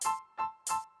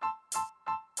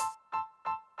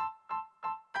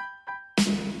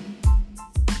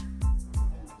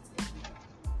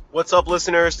What's up,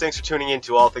 listeners? Thanks for tuning in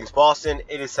to All Things Boston.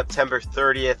 It is September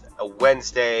 30th, a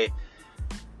Wednesday,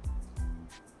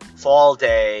 fall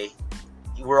day.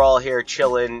 We're all here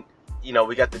chilling. You know,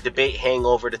 we got the debate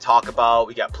hangover to talk about.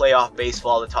 We got playoff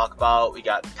baseball to talk about. We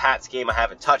got the Pats game I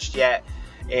haven't touched yet,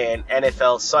 and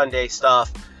NFL Sunday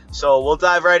stuff. So we'll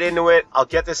dive right into it. I'll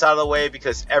get this out of the way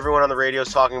because everyone on the radio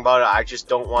is talking about it. I just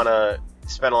don't want to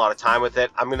spend a lot of time with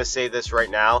it. I'm going to say this right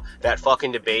now. That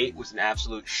fucking debate was an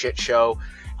absolute shit show.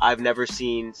 I've never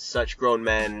seen such grown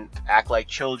men act like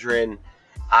children.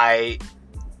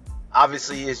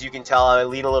 Obviously, as you can tell, I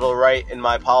lean a little right in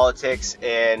my politics,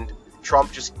 and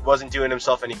Trump just wasn't doing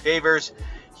himself any favors.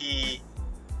 He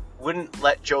wouldn't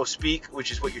let Joe speak,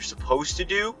 which is what you're supposed to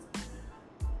do,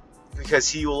 because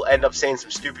he will end up saying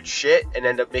some stupid shit and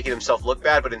end up making himself look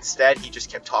bad, but instead he just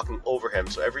kept talking over him.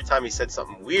 So every time he said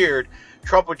something weird,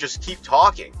 Trump would just keep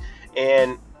talking.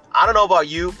 And I don't know about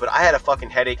you, but I had a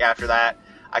fucking headache after that.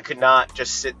 I could not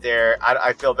just sit there.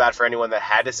 I feel bad for anyone that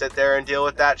had to sit there and deal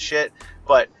with that shit.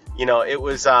 But, you know, it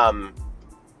was,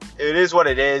 it is what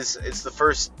it is. It's the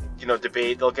first,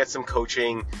 debate. They'll get some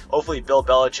coaching. Hopefully Bill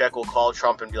Belichick will call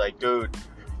Trump and be like, dude,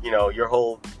 your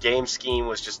whole game scheme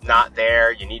was just not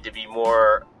there. You need to be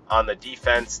more on the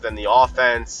defense than the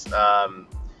offense.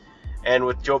 And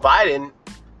with Joe Biden,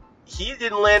 he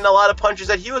didn't land a lot of punches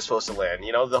that he was supposed to land.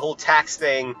 The whole tax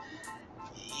thing,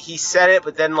 he said it,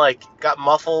 but then got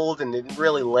muffled and didn't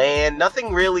really land.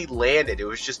 Nothing really landed. It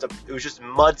was just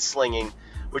mudslinging,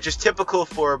 which is typical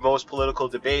for most political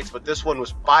debates. But this one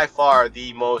was by far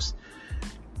the most,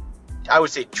 I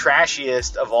would say,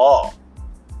 trashiest of all.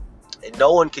 And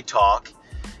no one could talk.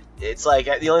 It's like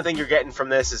the only thing you're getting from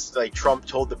this is like Trump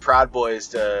told the Proud Boys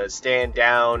to stand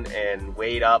down and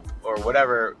wait up or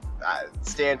whatever,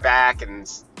 stand back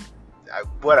and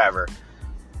whatever.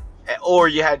 Or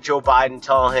you had Joe Biden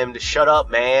telling him to shut up,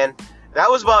 man. That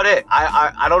was about it.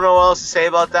 I don't know what else to say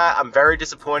about that. I'm very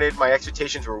disappointed. My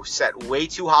expectations were set way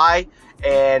too high,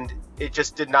 and it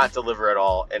just did not deliver at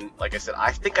all. And like I said,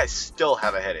 I think I still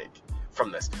have a headache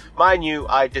from this. Mind you,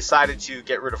 I decided to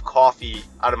get rid of coffee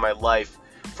out of my life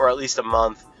for at least a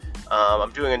month.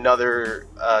 I'm doing another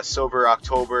sober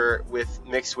October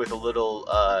mixed with a little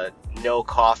no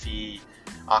coffee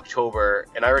October,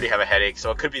 and I already have a headache, so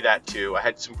it could be that too. I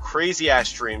had some crazy ass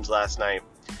dreams last night.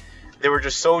 They were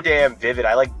just so damn vivid.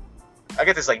 I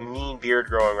got this mean beard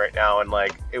growing right now, and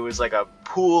it was like a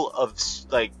pool of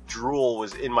drool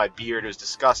was in my beard. It was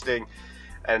disgusting,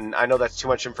 and I know that's too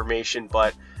much information,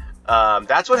 but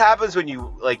that's what happens when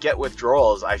you get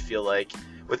withdrawals. I feel like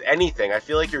with anything, I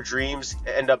feel like your dreams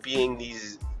end up being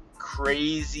these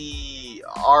crazy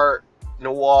art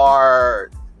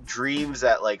noir dreams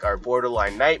that are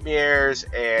borderline nightmares,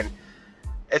 and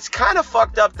it's kind of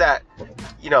fucked up that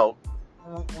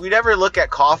we never look at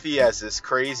coffee as this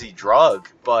crazy drug,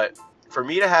 but for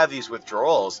me to have these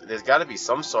withdrawals, there's got to be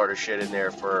some sort of shit in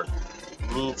there for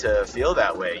me to feel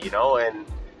that way, and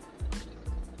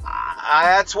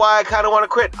that's why I kind of want to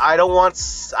quit. I don't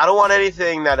want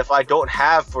anything that if I don't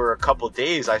have for a couple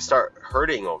days, I start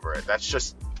hurting over it. That's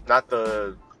just not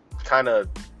the kind of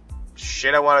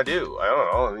shit I want to do. I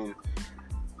don't know.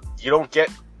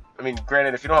 I mean,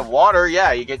 granted, if you don't have water,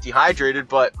 yeah, you get dehydrated,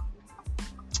 but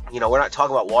we're not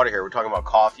talking about water here. We're talking about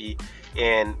coffee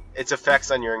and its effects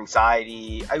on your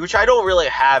anxiety, which I don't really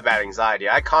have bad anxiety.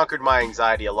 I conquered my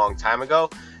anxiety a long time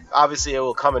ago. Obviously, it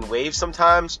will come in waves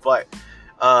sometimes, but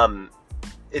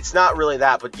it's not really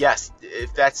that. But yes,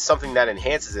 if that's something that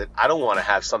enhances it, I don't want to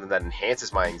have something that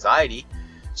enhances my anxiety.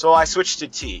 So I switched to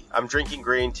tea. I'm drinking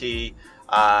green tea.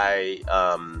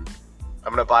 I'm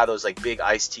gonna buy those big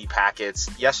iced tea packets.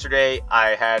 Yesterday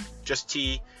I had just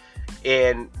tea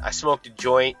and I smoked a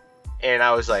joint, and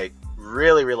I was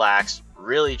really relaxed,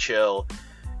 really chill,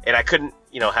 and I couldn't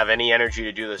have any energy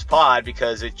to do this pod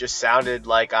because it just sounded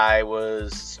like I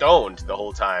was stoned the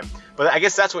whole time. But I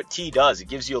guess that's what tea does. It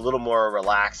gives you a little more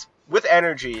relaxed with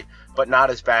energy, but not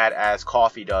as bad as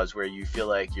coffee does, where you feel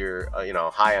like you're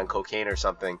high on cocaine or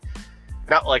something.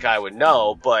 Not like I would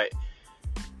know, but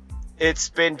it's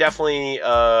been definitely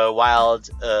a wild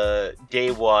day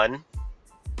one.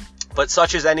 But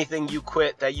such as anything you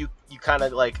quit that you kind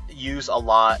of use a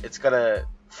lot, it's gonna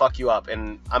fuck you up.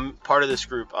 And I'm part of this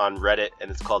group on Reddit, and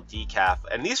it's called Decaf.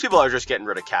 And these people are just getting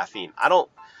rid of caffeine. I don't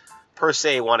per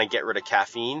se want to get rid of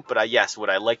caffeine, but yes, would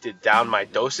I like to down my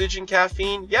dosage in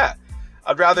caffeine? Yeah,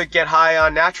 I'd rather get high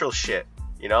on natural shit.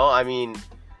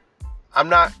 I'm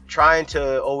not trying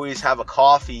to always have a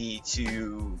coffee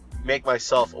to make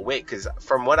myself awake, because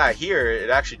from what I hear, it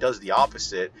actually does the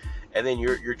opposite. And then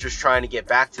you're just trying to get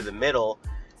back to the middle,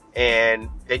 and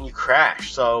then you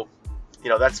crash. So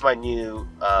that's my new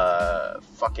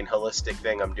fucking holistic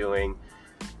thing I'm doing.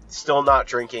 Still not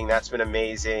drinking. That's been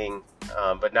amazing.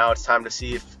 But now it's time to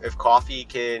see if coffee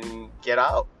can get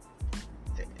out.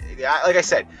 Like I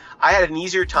said, I had an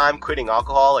easier time quitting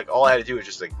alcohol. Like, all I had to do was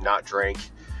just, like, not drink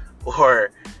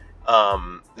or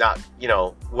not,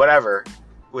 whatever.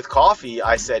 With coffee,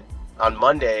 I said on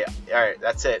Monday, all right,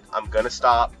 that's it. I'm going to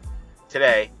stop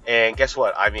today. And guess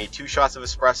what? I made 2 shots of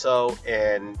espresso,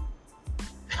 and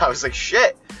I was like,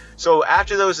 shit. So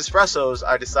after those espressos,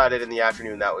 I decided in the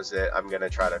afternoon that was it. I'm going to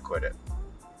try to quit it.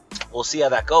 We'll see how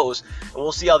that goes, and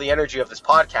we'll see how the energy of this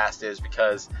podcast is,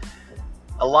 because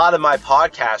a lot of my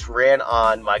podcast ran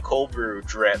on my cold brew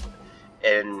drip,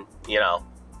 and,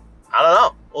 I don't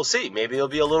know. We'll see. Maybe it'll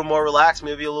be a little more relaxed,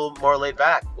 maybe a little more laid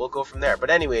back. We'll go from there. But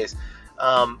anyways,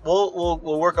 we'll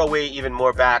work our way even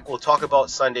more back. We'll talk about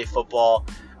Sunday football.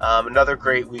 Another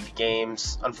great week of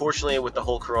games. Unfortunately, with the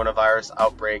whole coronavirus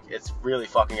outbreak, it's really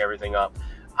fucking everything up.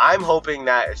 I'm hoping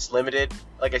that it's limited.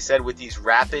 Like I said, with these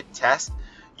rapid tests,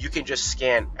 you can just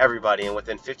scan everybody, and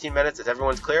within 15 minutes, if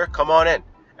everyone's clear, come on in.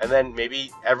 And then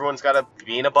maybe everyone's got to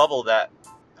be in a bubble that,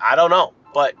 I don't know.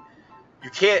 But you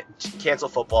can't cancel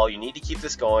football. You need to keep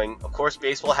this going. Of course,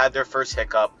 baseball had their first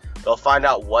hiccup. They'll find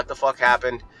out what the fuck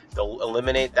happened. They'll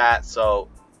eliminate that. So,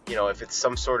 if it's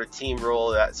some sort of team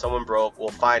rule that someone broke, we'll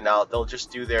find out. They'll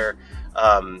just do their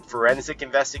forensic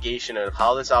investigation of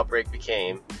how this outbreak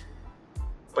became.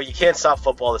 But you can't stop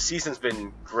football. The season's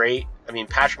been great. I mean,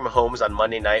 Patrick Mahomes on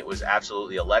Monday night was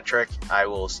absolutely electric. I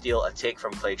will steal a take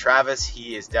from Clay Travis.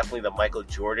 He is definitely the Michael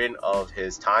Jordan of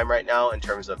his time right now in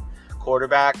terms of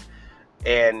quarterback.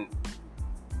 And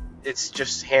it's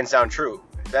just hands down true.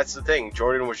 That's the thing.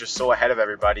 Jordan was just so ahead of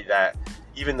everybody that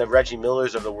even the Reggie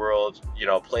Millers of the world,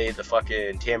 played the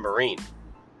fucking tambourine.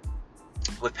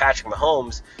 With Patrick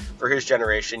Mahomes, for his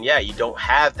generation, you don't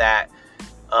have that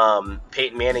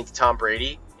Peyton Manning to Tom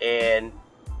Brady, and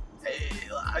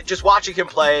just watching him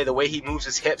play, the way he moves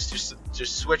his hips,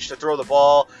 just switch to throw the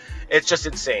ball, it's just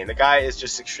insane. The guy is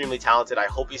just extremely talented. I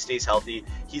hope he stays healthy.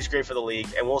 He's great for the league,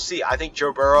 and we'll see. I think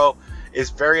Joe Burrow is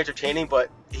very entertaining, but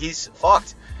he's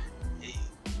fucked.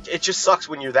 It just sucks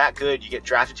when you're that good. You get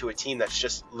drafted to a team that's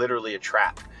just literally a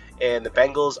trap, and the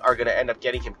Bengals are going to end up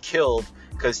getting him killed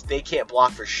because they can't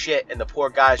block for shit, and the poor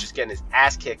guy's just getting his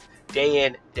ass kicked day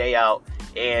in, day out,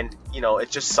 and,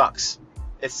 it just sucks.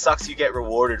 It sucks. You get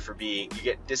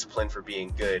disciplined for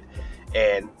being good,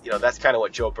 and, that's kind of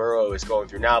what Joe Burrow is going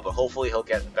through now, but hopefully he'll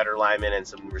get better linemen and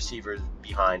some receivers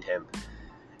behind him.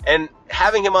 And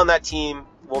having him on that team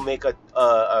will make a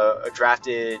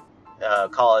drafted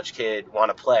college kid want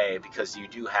to play, because you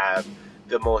do have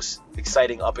the most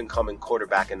exciting up-and-coming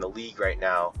quarterback in the league right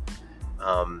now,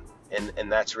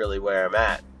 and that's really where I'm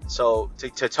at. So to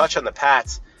touch on the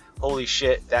Pats, holy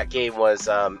shit, that game was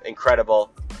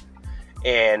incredible,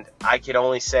 and I can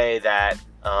only say that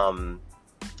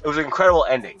it was an incredible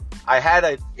ending. I had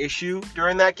an issue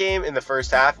during that game in the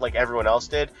first half, like everyone else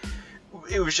did.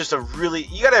 It was just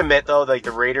you gotta admit though, like,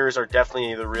 the Raiders are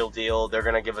definitely the real deal. They're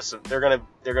gonna give us they're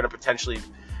gonna potentially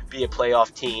be a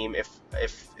playoff team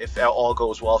if all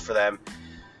goes well for them,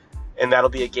 and that'll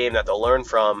be a game that they'll learn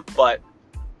from. But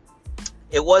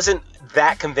it wasn't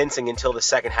that convincing until the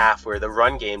second half, where the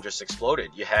run game just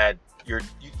exploded. You had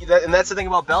and that's the thing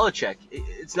about Belichick.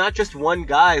 It's not just one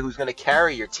guy who's gonna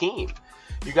carry your team.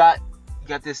 You got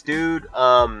this dude,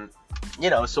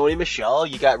 Sony Michel.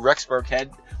 You got Rex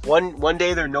Burkhead. One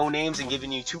day they're no names and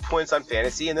giving you 2 points on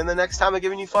fantasy, and then the next time they're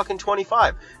giving you fucking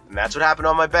 25. And that's what happened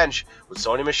on my bench with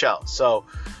Sony Michel. So,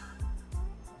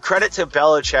 credit to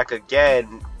Belichick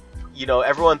again.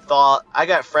 Everyone thought, I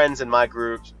got friends in my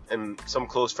group and some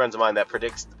close friends of mine that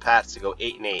predicts the Pats to go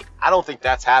 8-8. I don't think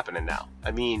that's happening now.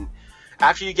 I mean,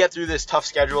 after you get through this tough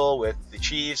schedule with the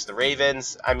Chiefs, the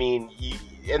Ravens,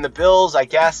 and the Bills, I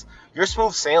guess, you're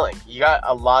smooth sailing. You got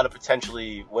a lot of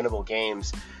potentially winnable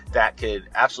games that could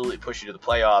absolutely push you to the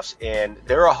playoffs, and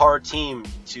they're a hard team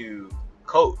to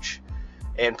coach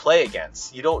and play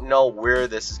against. You don't know where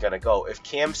this is going to go. If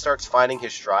Cam starts finding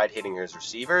his stride, hitting his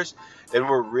receivers, then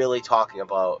we're really talking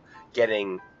about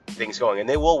getting things going, and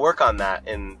they will work on that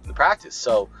in the practice.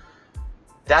 So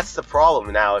that's the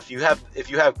problem now. If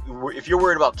you're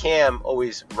worried about Cam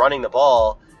always running the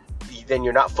ball, then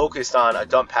you're not focused on a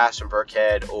dump pass from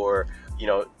Burkhead, or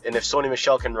and if Sony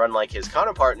Michel can run like his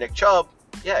counterpart Nick Chubb,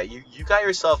 you got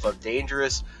yourself a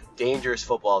dangerous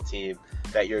football team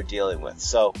that you're dealing with.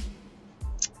 So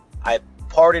I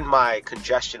pardon my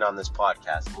congestion on this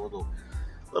podcast. I'm a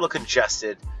little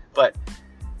congested, but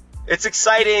it's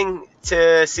exciting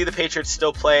to see the Patriots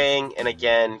still playing. And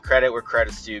again, credit where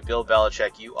credit's due. Bill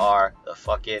Belichick, you are the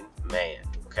fucking man.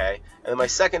 Okay? And then my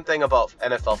second thing about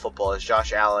NFL football is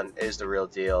Josh Allen is the real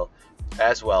deal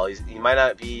as well. He might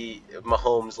not be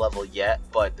Mahomes level yet,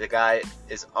 but the guy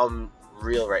is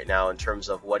unreal right now in terms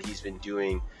of what he's been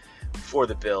doing for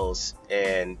the Bills,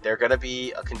 and they're going to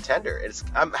be a contender.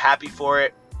 I'm happy for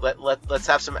it. Let's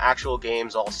have some actual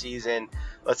games all season.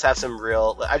 Let's have some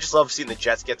real... I just love seeing the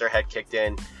Jets get their head kicked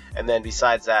in. And then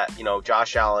besides that,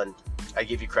 Josh Allen, I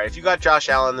give you credit. If you got Josh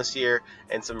Allen this year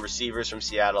and some receivers from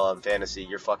Seattle on fantasy,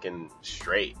 you're fucking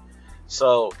straight.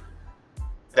 So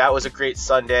that was a great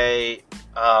Sunday.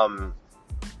 And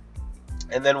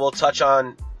then we'll touch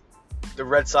on the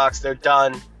Red Sox. They're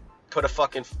done. Put a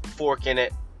fucking fork in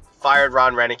it. Fired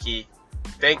Ron Renicky.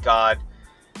 Thank God.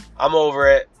 I'm over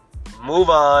it. Move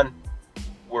on.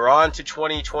 We're on to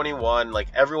 2021, like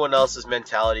everyone else's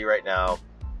mentality right now.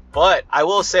 But I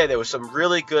will say there was some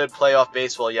really good playoff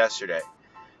baseball yesterday.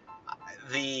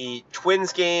 The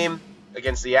Twins game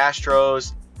against the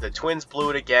Astros, the Twins blew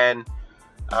it again.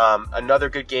 Another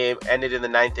good game, ended in the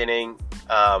 9th inning.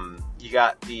 You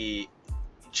got the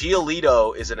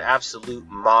Giolito is an absolute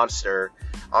monster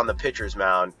on the pitcher's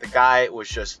mound. The guy was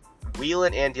just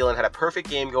wheeling and dealing, had a perfect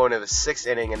game going to the 6th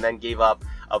inning, and then gave up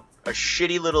a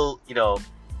shitty little,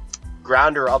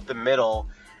 grounder up the middle,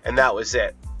 and that was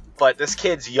it. But this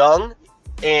kid's young,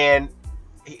 and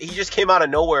he just came out of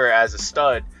nowhere as a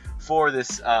stud for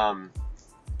this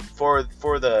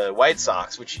for the White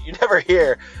Sox, which you never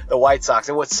hear the White Sox.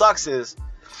 And what sucks is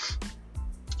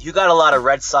you got a lot of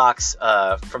Red Sox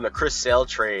from the Chris Sale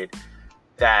trade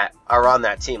that are on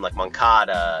that team, like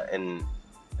Moncada, and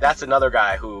that's another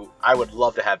guy who I would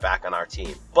love to have back on our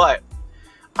team. But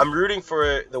I'm rooting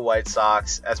for the White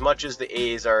Sox as much as the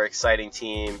A's are an exciting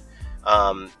team.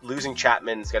 Losing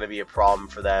Chapman is going to be a problem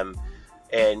for them.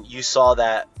 And you saw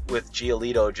that with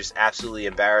Giolito just absolutely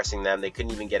embarrassing them. They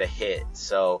couldn't even get a hit.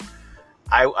 So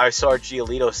I saw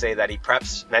Giolito say that he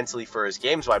preps mentally for his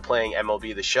games by playing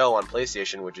MLB The Show on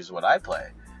PlayStation, which is what I play.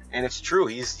 And it's true.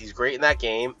 He's great in that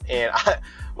game. And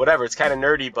whatever, it's kind of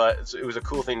nerdy, but it was a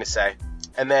cool thing to say.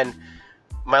 And then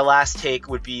my last take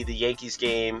would be the Yankees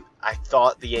game. I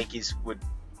thought the Yankees would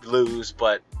lose,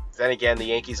 but then again, the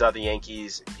Yankees are the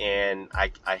Yankees, and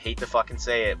I hate to fucking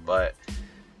say it, but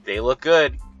they look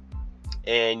good.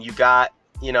 And you got,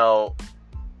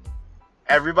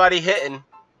 everybody hitting.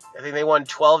 I think they won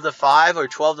 12-5 or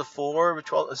 12-4 or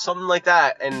 12, something like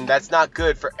that. And that's not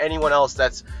good for anyone else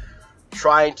that's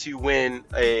trying to win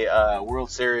a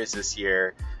World Series this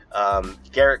year.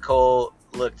 Garrett Cole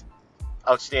looked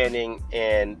outstanding,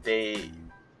 and they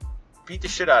beat the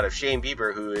shit out of Shane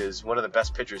Bieber, who is one of the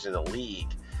best pitchers in the league.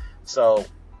 So,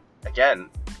 again,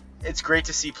 it's great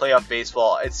to see playoff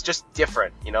baseball. It's just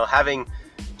different, having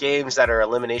games that are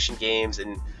elimination games,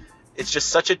 and it's just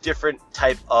such a different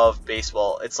type of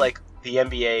baseball. It's like the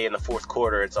NBA in the fourth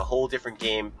quarter. It's a whole different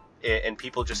game, and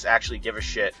people just actually give a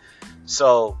shit.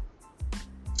 So,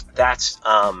 that's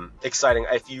exciting.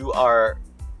 If you are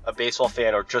a baseball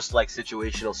fan or just like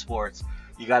situational sports,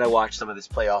 you got to watch some of this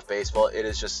playoff baseball. It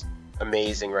is just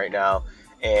amazing right now,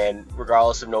 and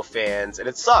regardless of no fans, and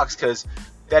it sucks because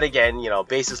then again,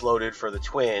 bases loaded for the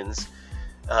Twins,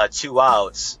 2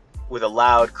 outs with a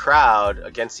loud crowd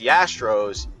against the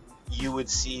Astros, you would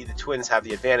see the Twins have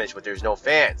the advantage, but there's no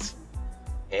fans,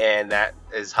 and that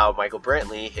is how Michael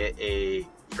Brantley hit a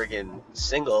friggin'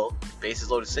 single, bases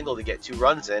loaded single to get 2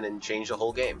 runs in and change the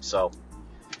whole game. So,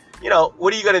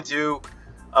 what are you gonna do?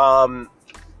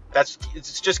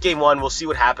 It's just game 1. We'll see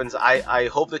what happens. I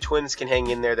hope the Twins can hang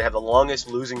in there. They have the longest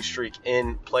losing streak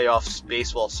in playoffs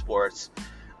baseball sports.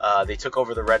 They took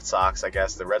over the Red Sox, I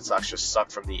guess. The Red Sox just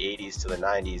sucked from the 80s to the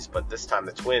 90s, but this time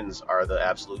the Twins are the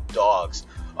absolute dogs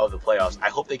of the playoffs. I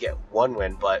hope they get 1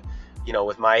 win, but,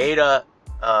 with Maeda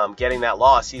getting that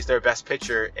loss, he's their best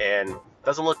pitcher, and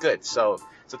doesn't look good. So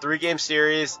it's a 3-game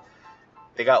series.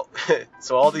 They got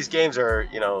so all these games are,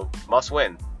 must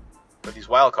win for these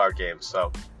wild card games.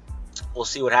 So we'll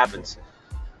see what happens.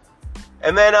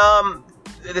 And then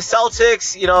the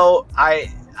Celtics,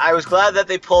 I was glad that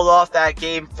they pulled off that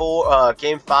game 5.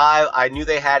 I knew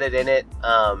they had it in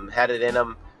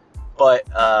them, but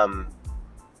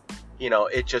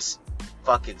it just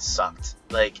fucking sucked.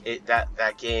 Like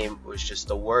that game was just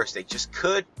the worst. They just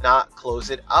could not close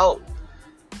it out.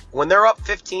 When they're up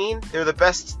 15, they were the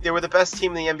best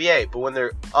team in the NBA. But when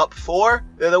they're up 4,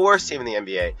 they're the worst team in the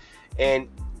NBA. And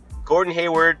Gordon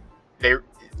Hayward,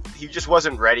 he just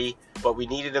wasn't ready, but we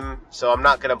needed him. So I'm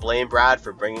not going to blame Brad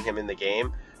for bringing him in the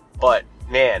game. But,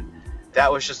 man,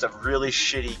 that was just a really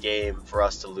shitty game for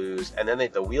us to lose. And then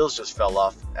the wheels just fell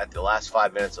off at the last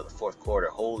 5 minutes of the fourth quarter.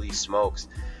 Holy smokes.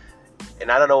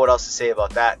 And I don't know what else to say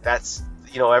about that. That's,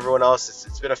 everyone else,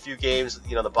 it's been a few games.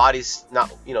 The body's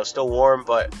not, still warm,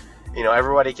 but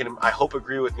everybody can, I hope,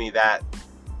 agree with me that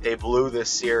they blew this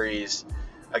series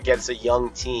against a young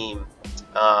team,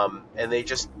 and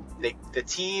the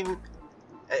team,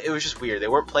 it was just weird. They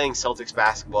weren't playing Celtics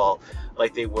basketball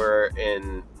like they were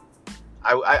in.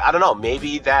 I don't know.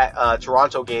 Maybe that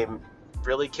Toronto game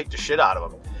really kicked the shit out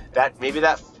of them. That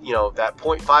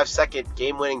 0.5 second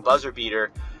game-winning buzzer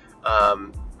beater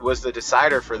was the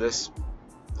decider for this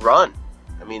run.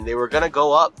 I mean, they were gonna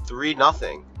go up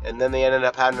 3-0, and then they ended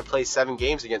up having to play 7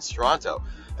 games against Toronto.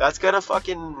 That's gonna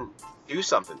fucking do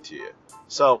something to you.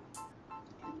 So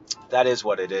that is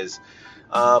what it is.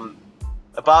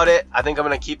 About it, I think I'm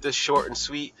going to keep this short and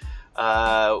sweet.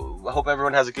 I hope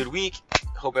everyone has a good week.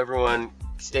 Hope everyone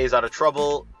stays out of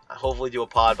trouble. I'll hopefully do a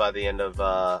pod by the end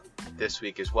of this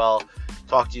week as well.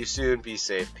 Talk to you soon. Be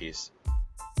safe. Peace.